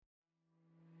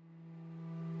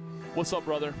What's up,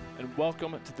 brother, and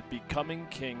welcome to the Becoming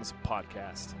Kings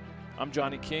podcast. I'm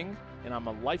Johnny King, and I'm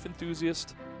a life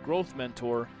enthusiast, growth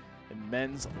mentor, and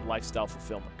men's lifestyle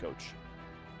fulfillment coach.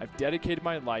 I've dedicated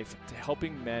my life to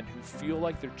helping men who feel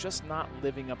like they're just not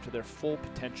living up to their full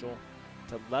potential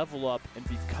to level up and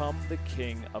become the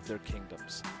king of their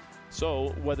kingdoms. So,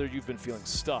 whether you've been feeling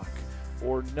stuck,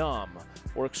 or numb,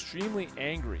 or extremely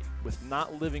angry with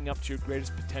not living up to your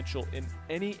greatest potential in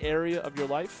any area of your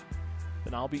life,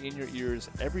 then I'll be in your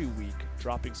ears every week,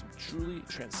 dropping some truly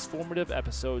transformative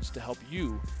episodes to help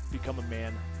you become a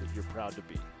man that you're proud to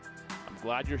be. I'm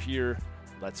glad you're here.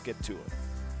 Let's get to it.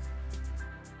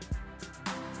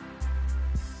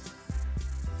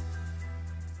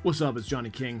 What's up? It's Johnny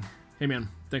King. Hey, man.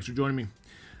 Thanks for joining me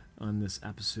on this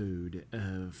episode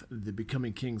of the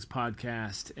Becoming Kings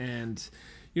podcast. And,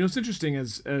 it's interesting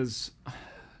as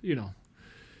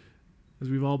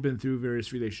we've all been through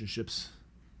various relationships,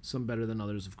 some better than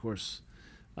others, of course.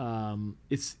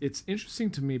 It's interesting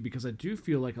to me because I do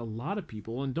feel like a lot of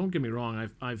people, and don't get me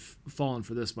wrong, I've fallen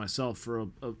for this myself for a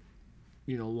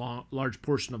large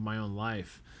portion of my own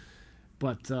life.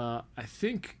 But I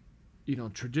think,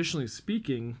 traditionally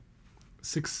speaking,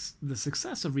 the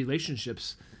success of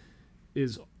relationships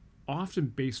is often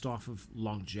based off of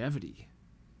longevity.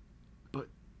 But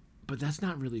that's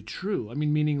not really true. I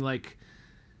mean, meaning like,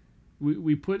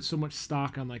 we put so much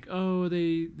stock on like, oh,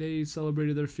 they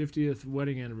celebrated their 50th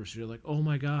wedding anniversary. Like, oh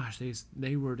my gosh,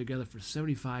 they were together for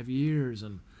 75 years.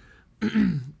 And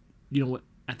you know what?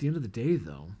 At the end of the day,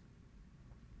 though,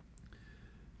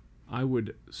 I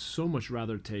would so much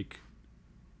rather take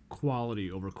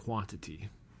quality over quantity,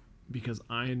 because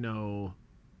I know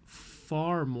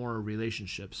far more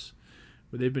relationships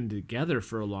where they've been together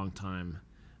for a long time,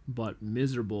 but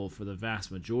miserable for the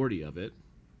vast majority of it.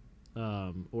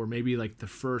 Or maybe like the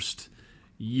first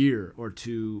year or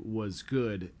two was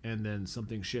good, and then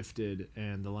something shifted,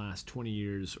 and the last 20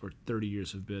 years or 30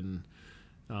 years have been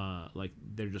like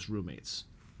they're just roommates.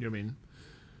 You know what I mean?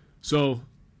 So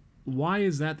why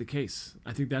is that the case?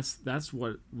 I think that's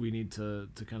what we need to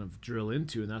kind of drill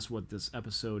into, and that's what this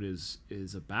episode is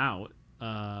about.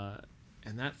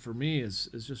 And that for me is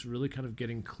just really kind of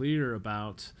getting clear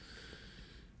about,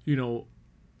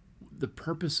 the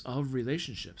purpose of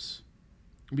relationships,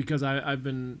 because I've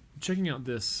been checking out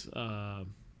this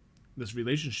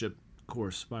relationship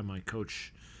course by my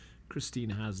coach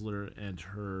Christine Hasler and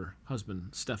her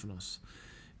husband Stephanos,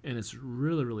 and it's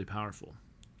really, really powerful.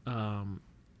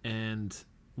 And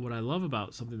what I love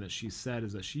about something that she said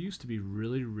is that she used to be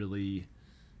really, really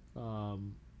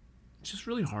just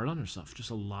really hard on herself, just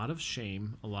a lot of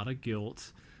shame, a lot of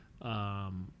guilt,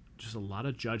 just a lot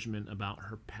of judgment about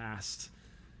her past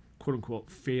quote-unquote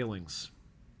failings,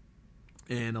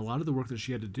 and a lot of the work that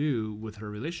she had to do with her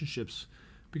relationships,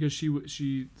 because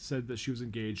she said that she was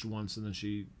engaged once, and then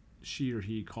she or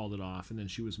he called it off, and then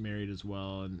she was married as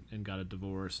well and got a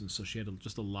divorce, and so she had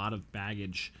just a lot of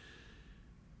baggage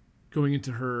going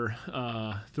into her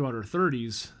throughout her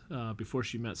 30s before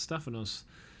she met Stephanos,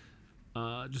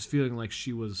 just feeling like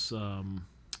she was a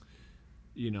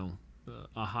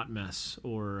hot mess,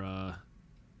 or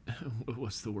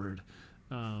what's the word?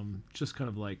 Just kind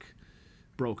of like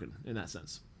broken in that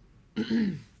sense.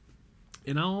 And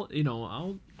I'll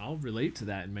relate to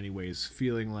that in many ways,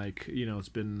 feeling like, it's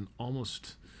been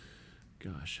almost,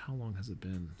 gosh, how long has it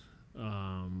been?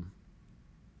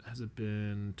 Has it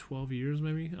been 12 years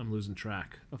maybe? I'm losing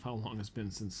track of how long it's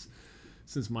been since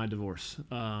my divorce.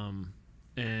 And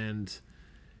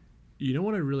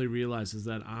what I really realized is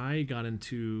that I got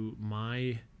into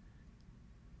my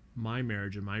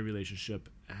marriage and my relationship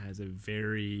as a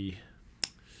very,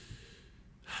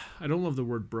 I don't love the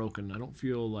word broken. I don't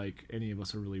feel like any of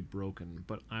us are really broken,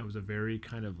 but I was a very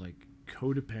kind of like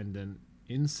codependent,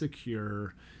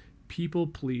 insecure,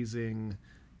 people-pleasing,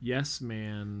 yes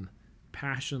man,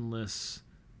 passionless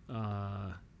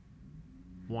wannabe.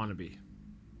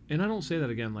 And I don't say that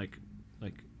again like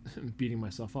beating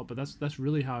myself up, but that's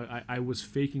really how I was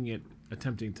faking it,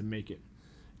 attempting to make it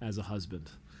as a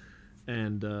husband.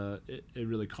 And it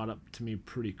really caught up to me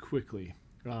pretty quickly.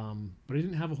 But I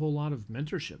didn't have a whole lot of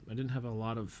mentorship. I didn't have a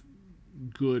lot of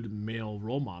good male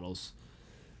role models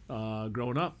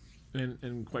growing up.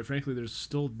 And quite frankly, there's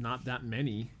still not that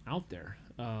many out there.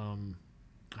 I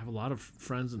have a lot of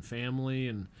friends and family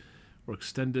or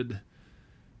extended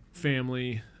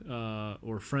family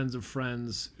or friends of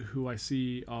friends who I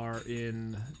see are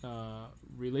in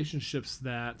relationships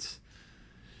that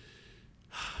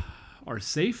are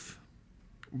safe,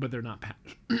 but they're not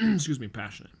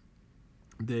passionate.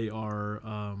 They are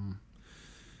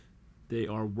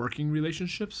working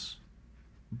relationships,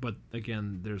 but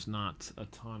again, there's not a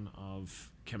ton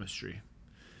of chemistry,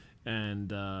 and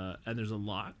there's a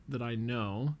lot that I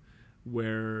know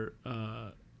where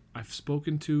I've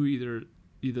spoken to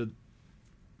either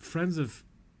friends have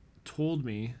told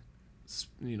me,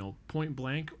 point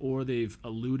blank, or they've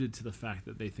alluded to the fact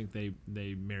that they think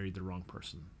they married the wrong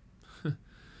person,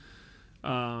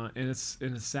 and it's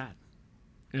sad.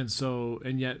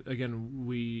 And yet again,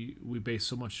 we base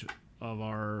so much of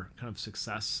our kind of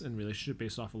success in relationship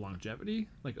based off of longevity.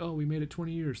 Like, oh, we made it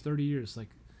 20 years, 30 years. Like,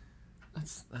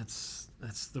 that's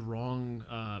the wrong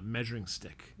measuring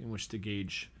stick in which to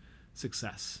gauge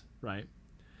success, right?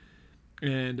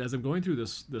 And as I'm going through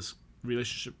this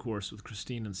relationship course with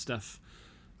Christine and Steph,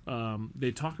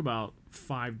 they talk about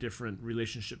 5 different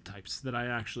relationship types that I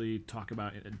actually talk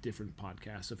about in a different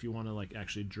podcast. So if you want to like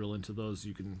actually drill into those,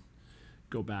 you can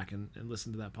go back and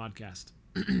listen to that podcast.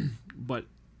 But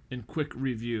in quick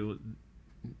review,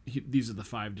 these are the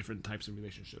 5 different types of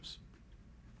relationships.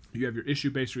 You have your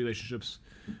issue-based relationships,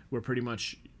 where pretty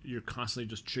much you're constantly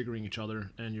just triggering each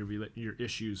other, and your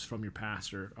issues from your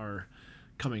past are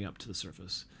coming up to the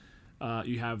surface.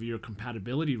 You have your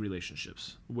compatibility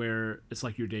relationships, where it's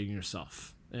like you're dating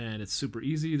yourself, and it's super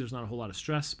easy. There's not a whole lot of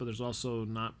stress, but there's also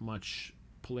not much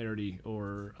polarity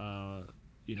or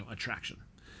attraction.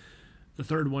 The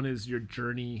third one is your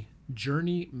journey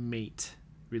mate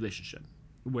relationship,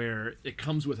 where it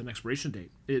comes with an expiration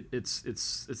date.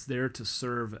 It's there to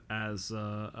serve as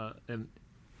an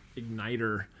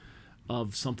igniter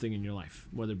of something in your life,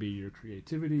 whether it be your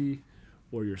creativity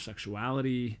or your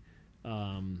sexuality.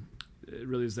 It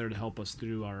really is there to help us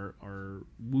through our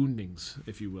woundings,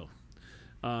 if you will.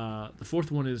 The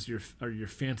fourth one is your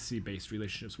fantasy-based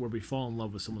relationships, where we fall in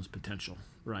love with someone's potential,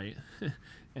 right?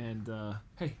 And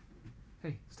hey,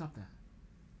 stop that!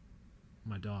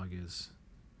 My dog is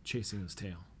chasing his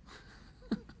tail,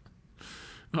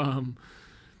 and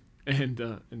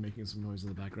making some noise in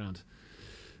the background.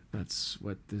 That's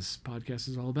what this podcast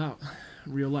is all about,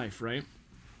 real life, right?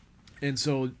 And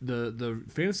so the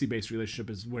fantasy-based relationship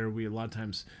is where a lot of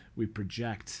times we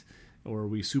project or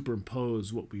we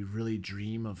superimpose what we really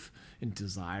dream of and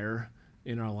desire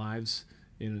in our lives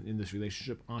in this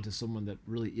relationship onto someone that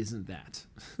really isn't that.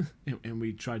 and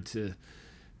we try to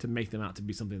make them out to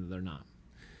be something that they're not.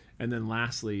 And then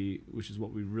lastly, which is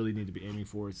what we really need to be aiming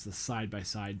for, it's the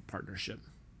side-by-side partnership,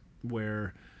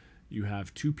 where you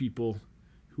have 2 people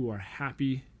who are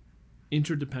happy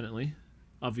interdependently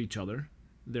of each other.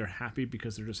 They're happy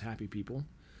because they're just happy people,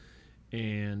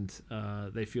 and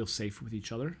they feel safe with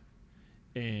each other.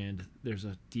 And there's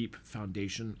a deep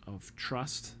foundation of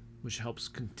trust, which helps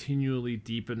continually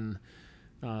deepen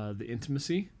the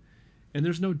intimacy. And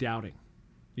there's no doubting.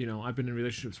 I've been in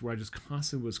relationships where I just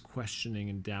constantly was questioning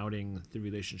and doubting the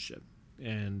relationship.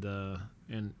 And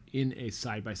in a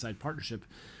side-by-side partnership,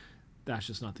 that's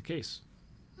just not the case.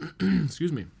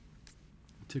 Excuse me.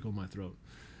 Tickle my throat.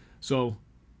 So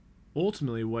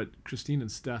ultimately, what Christine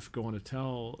and Steph go on to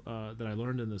tell that I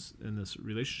learned in this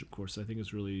relationship course, I think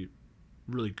is really,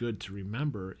 really good to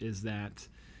remember, is that,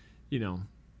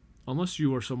 unless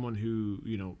you are someone who,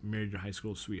 married your high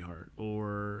school sweetheart,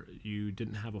 or you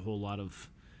didn't have a whole lot of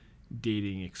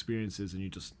dating experiences and you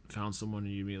just found someone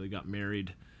and you immediately got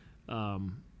married,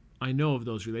 I know of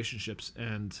those relationships,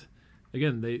 and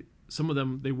again, some of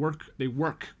them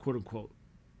work quote unquote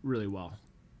really well,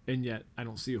 and yet I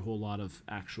don't see a whole lot of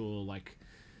actual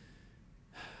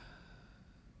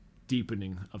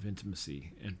deepening of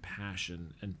intimacy and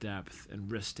passion and depth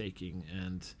and risk taking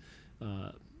and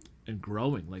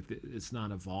growing. It's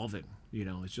not evolving.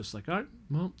 It's just like, all right,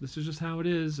 well, this is just how it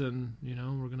is, and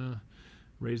we're gonna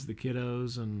raise the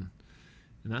kiddos and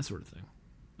that sort of thing.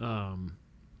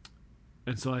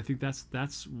 And so I think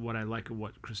that's what I like of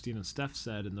what Christine and Steph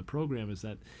said in the program, is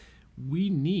that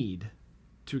we need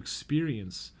to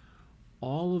experience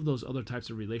all of those other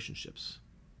types of relationships,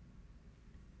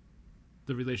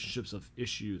 the relationships of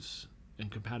issues and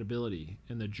compatibility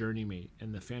and the journey mate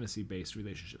and the fantasy-based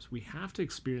relationships. We have to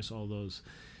experience all those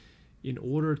in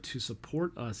order to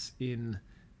support us in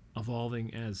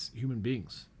evolving as human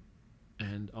beings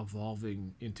and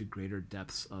evolving into greater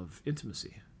depths of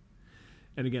intimacy.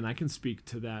 And again, I can speak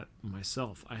to that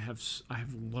myself. I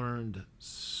have learned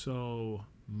so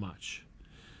much.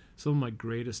 Some of my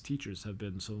greatest teachers have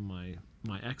been some of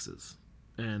my exes,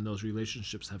 and those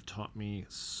relationships have taught me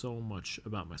so much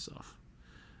about myself.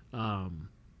 And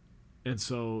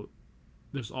so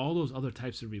there's all those other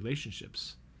types of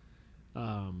relationships,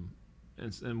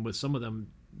 and with some of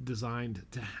them designed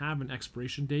to have an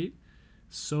expiration date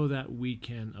so that we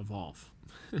can evolve,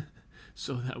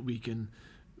 so that we can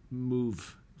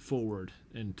move forward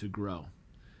and to grow.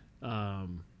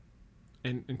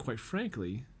 And quite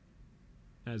frankly,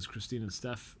 as Christine and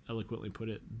Steph eloquently put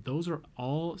it, those are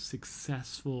all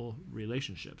successful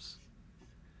relationships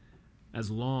as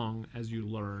long as you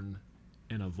learn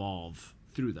and evolve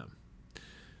through them.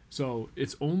 So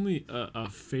it's only a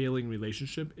failing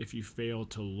relationship if you fail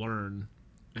to learn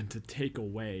and to take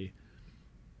away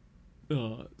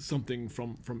something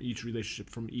from each relationship,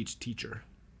 from each teacher.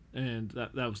 And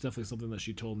that was definitely something that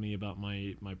she told me about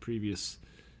my previous,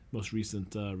 most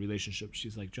recent relationship.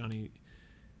 She's like, Johnny,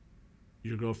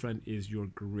 your girlfriend is your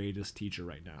greatest teacher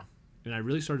right now. And I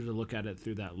really started to look at it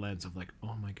through that lens of like,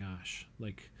 oh my gosh,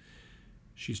 like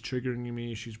she's triggering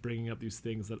me. She's bringing up these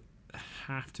things that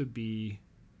have to be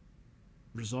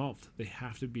resolved. They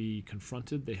have to be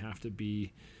confronted. They have to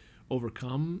be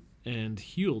overcome and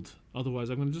healed. Otherwise,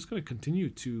 I'm just going to continue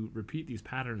to repeat these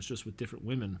patterns just with different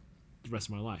women the rest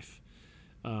of my life.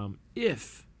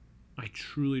 If I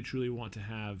truly, truly want to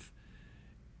have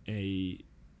a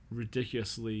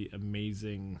ridiculously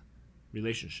amazing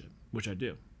relationship, which I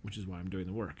do, which is why I'm doing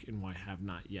the work and why I have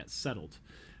not yet settled.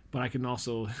 But I can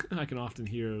often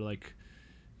hear like,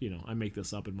 I make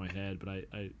this up in my head, but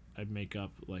I make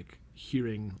up like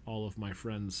hearing all of my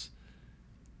friends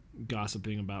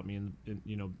gossiping about me and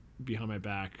behind my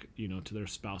back, to their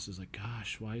spouses, like,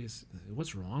 gosh,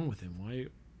 what's wrong with him?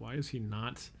 Why is he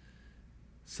not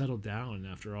settled down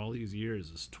after all these years?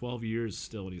 It's 12 years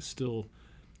still, and he's still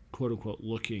quote unquote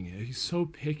looking. He's so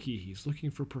picky. He's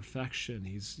looking for perfection.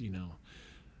 He's,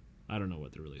 I don't know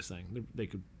what they're really saying. They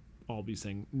could all be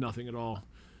saying nothing at all.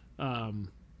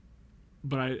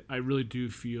 But I really do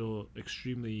feel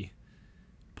extremely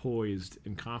poised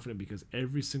and confident because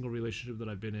every single relationship that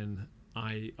I've been in,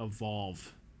 I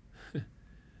evolve.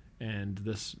 And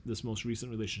this most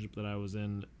recent relationship that I was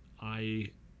in,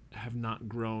 I have not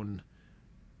grown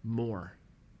more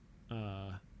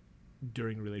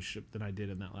during a relationship than I did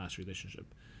in that last relationship.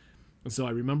 And so I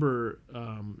remember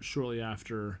shortly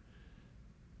after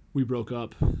we broke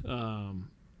up,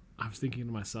 I was thinking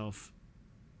to myself,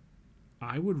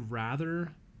 I would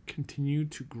rather continue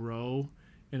to grow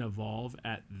and evolve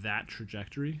at that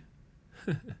trajectory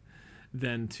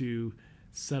than to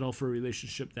settle for a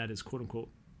relationship that is quote unquote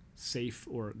safe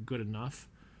or good enough,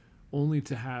 only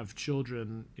to have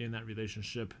children in that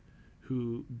relationship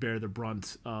who bear the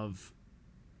brunt of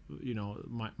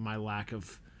my lack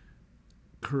of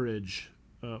courage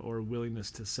or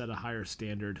willingness to set a higher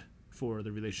standard for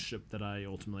the relationship that I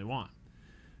ultimately want.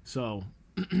 So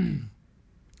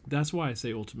that's why I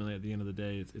say ultimately at the end of the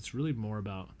day, it's really more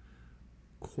about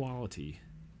quality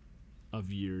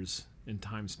of years and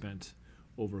time spent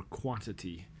over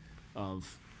quantity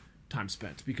of time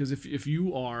spent. Because if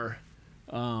you are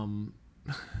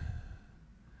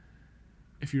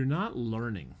if you're not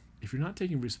learning, if you're not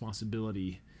taking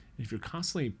responsibility, if you're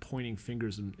constantly pointing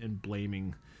fingers and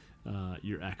blaming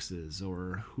your exes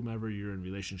or whomever you're in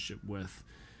relationship with,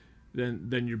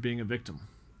 then you're being a victim.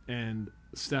 And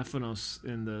Stephanos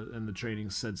in the training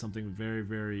said something very,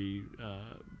 very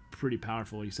pretty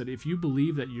powerful. He said, if you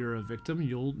believe that you're a victim,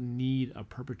 you'll need a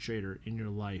perpetrator in your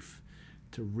life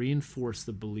to reinforce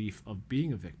the belief of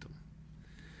being a victim.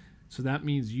 So that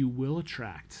means you will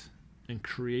attract and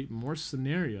create more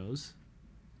scenarios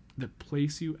that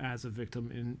place you as a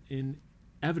victim and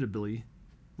inevitably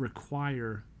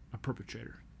require a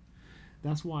perpetrator.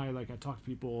 That's why, I talk to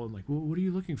people and well, what are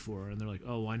you looking for? And they're like,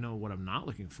 oh, I know what I'm not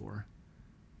looking for.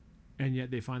 And yet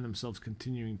they find themselves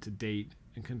continuing to date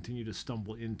and continue to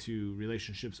stumble into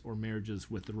relationships or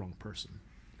marriages with the wrong person.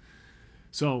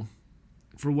 So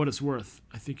for what it's worth,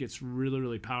 I think it's really,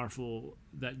 really powerful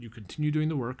that you continue doing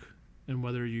the work. And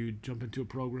whether you jump into a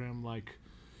program like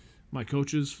my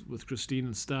coaches with Christine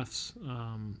and Steph's,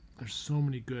 there's so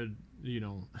many good,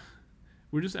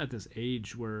 we're just at this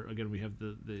age where, again, we have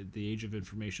the age of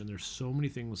information. There's so many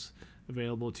things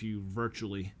available to you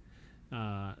virtually,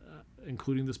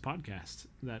 including this podcast,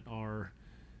 that are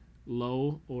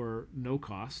low or no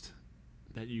cost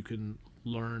that you can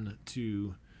learn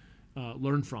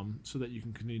from so that you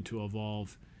can continue to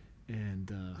evolve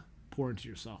and pour into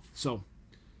yourself. So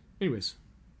anyways,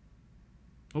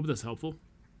 hope that's helpful.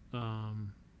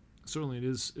 Certainly it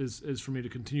is for me to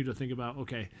continue to think about,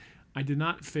 okay, I did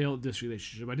not fail at this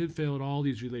relationship. I did fail at all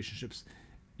these relationships.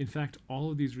 In fact,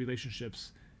 all of these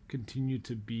relationships continue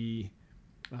to be,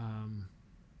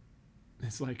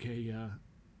 it's like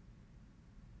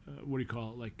what do you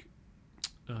call it?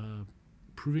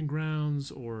 Proving grounds,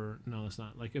 or no, it's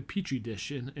not, like a petri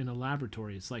dish in a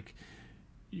laboratory. It's like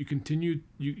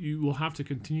you will have to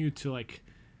continue to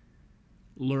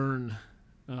learn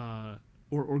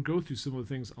or go through some of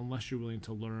the things unless you're willing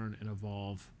to learn and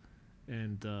evolve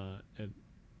and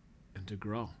and to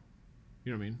grow.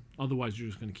 You know what I mean? Otherwise, you're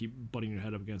just going to keep butting your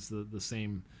head up against the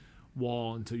same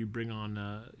wall until you bring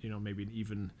on, maybe an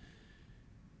even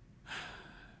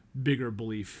bigger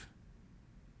belief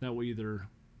that will either...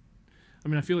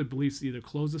 I feel like beliefs either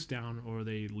close us down or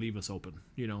they leave us open,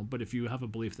 But if you have a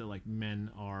belief that, like,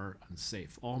 men are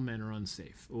unsafe, all men are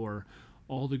unsafe, or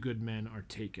all the good men are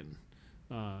taken,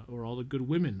 or all the good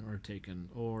women are taken,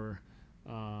 or,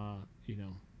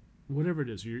 whatever it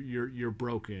is, you're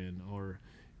broken, or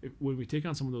when we take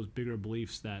on some of those bigger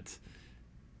beliefs that,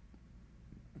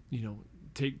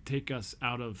 take us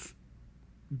out of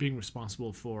being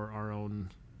responsible for our own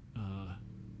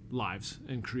lives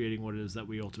and creating what it is that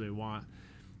we ultimately want,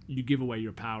 you give away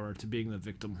your power to being the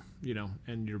victim,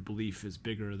 and your belief is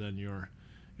bigger than your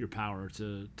power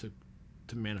to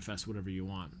manifest whatever you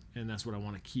want. And that's what I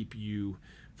want to keep you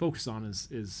focused on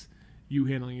is you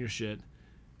handling your shit,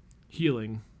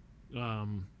 healing,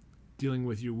 dealing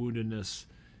with your woundedness,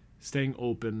 staying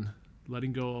open,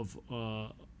 letting go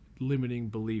of limiting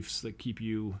beliefs that keep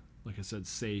you, like I said,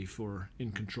 safe or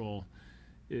in control,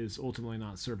 is ultimately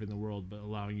not serving the world, but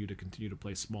allowing you to continue to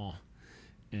play small.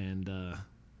 And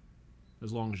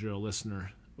as long as you're a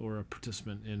listener or a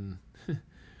participant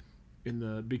in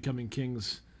the Becoming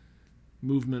Kings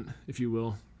movement, if you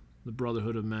will, the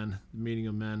brotherhood of men, the meeting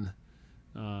of men,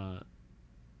 I'm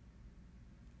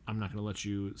not going to let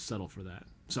you settle for that.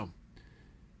 So,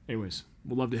 anyways,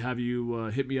 we'd love to have you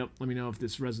hit me up. Let me know if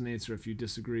this resonates or if you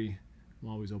disagree. I'm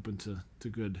always open to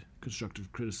good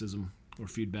constructive criticism or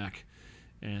feedback.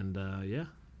 And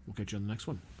we'll catch you on the next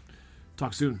one.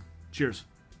 Talk soon. Cheers.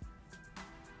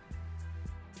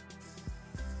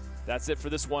 That's it for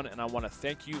this one, and I want to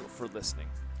thank you for listening.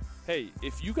 Hey,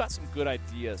 if you got some good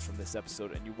ideas from this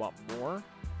episode and you want more,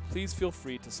 please feel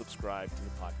free to subscribe to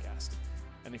the podcast.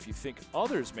 And if you think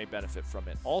others may benefit from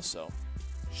it also,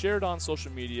 share it on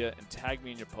social media and tag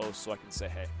me in your post so I can say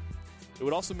hey. It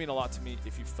would also mean a lot to me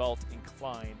if you felt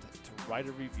inclined to write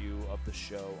a review of the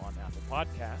show on Apple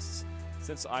Podcasts,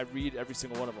 since I read every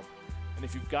single one of them. And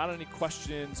if you've got any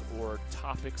questions or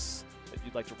topics that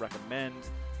you'd like to recommend,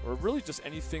 or really just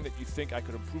anything that you think I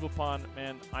could improve upon,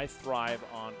 man, I thrive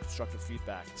on constructive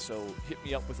feedback. So hit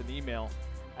me up with an email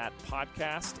at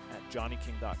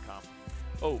podcast@johnnyking.com.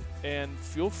 Oh, and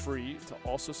feel free to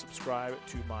also subscribe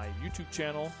to my YouTube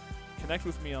channel, connect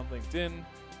with me on LinkedIn,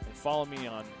 and follow me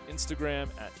on Instagram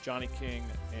at Johnny King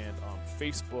and on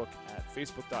Facebook at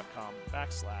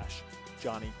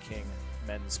facebook.com/Johnny King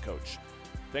Men's Coach.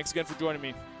 Thanks again for joining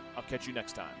me. I'll catch you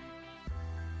next time.